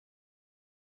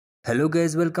Hello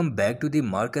guys, welcome back to the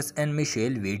Marcus and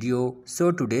Michelle video.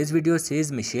 So today's video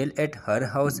says Michelle at her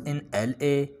house in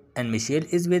LA and Michelle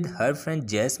is with her friend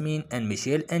Jasmine and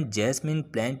Michelle and Jasmine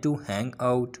plan to hang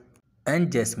out.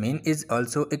 And Jasmine is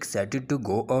also excited to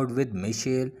go out with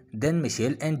Michelle. Then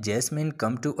Michelle and Jasmine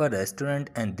come to a restaurant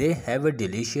and they have a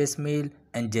delicious meal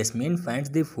and Jasmine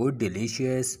finds the food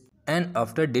delicious. And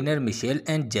after dinner, Michelle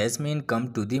and Jasmine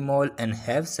come to the mall and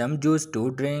have some juice to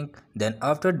drink. Then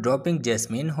after dropping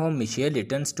Jasmine home, Michelle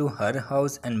returns to her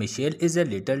house and Michelle is a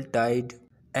little tired.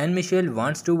 And Michelle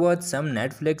wants to watch some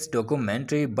Netflix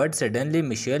documentary, but suddenly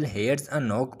Michelle hears a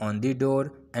knock on the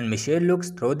door and Michelle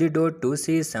looks through the door to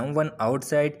see someone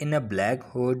outside in a black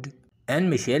hood. And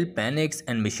Michelle panics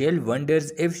and Michelle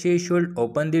wonders if she should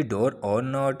open the door or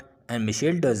not. And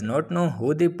Michelle does not know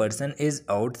who the person is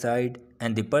outside.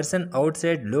 And the person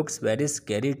outside looks very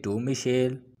scary to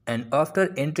Michelle. And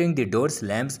after entering, the door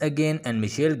slams again and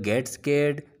Michelle gets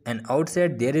scared. And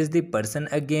outside there is the person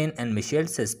again and Michelle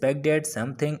suspects that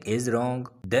something is wrong.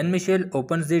 Then Michelle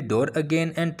opens the door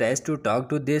again and tries to talk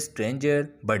to this stranger,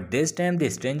 but this time the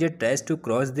stranger tries to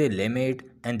cross the limit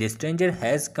and the stranger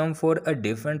has come for a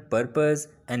different purpose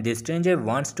and the stranger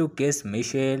wants to kiss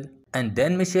Michelle. And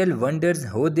then Michelle wonders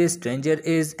who this stranger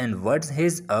is and what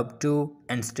he's up to,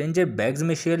 and stranger begs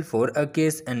Michelle for a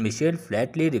kiss and Michelle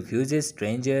flatly refuses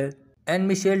stranger. And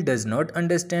Michelle does not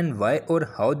understand why or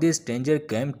how this stranger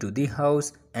came to the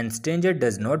house and stranger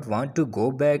does not want to go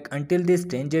back until the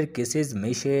stranger kisses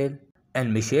Michelle.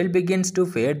 And Michelle begins to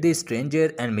fear the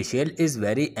stranger and Michelle is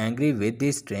very angry with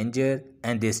the stranger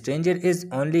and the stranger is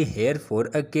only here for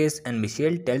a kiss and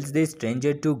Michelle tells the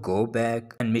stranger to go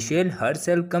back. And Michelle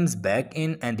herself comes back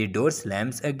in and the door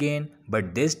slams again,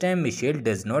 but this time Michelle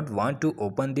does not want to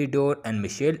open the door and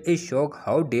Michelle is shocked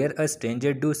how dare a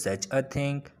stranger do such a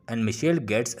thing and Michelle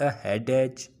gets a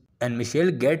headache. And Michelle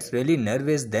gets really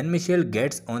nervous. Then Michelle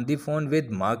gets on the phone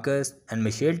with Marcus and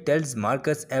Michelle tells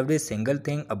Marcus every single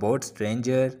thing about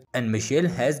stranger. And Michelle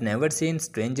has never seen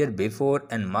stranger before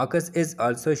and Marcus is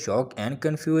also shocked and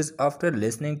confused after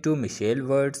listening to Michelle's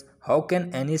words. How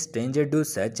can any stranger do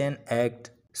such an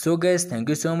act? So guys, thank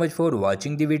you so much for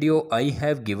watching the video. I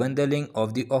have given the link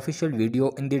of the official video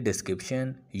in the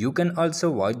description. You can also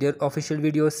watch their official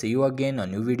video. See you again on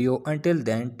a new video. Until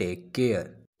then, take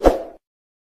care.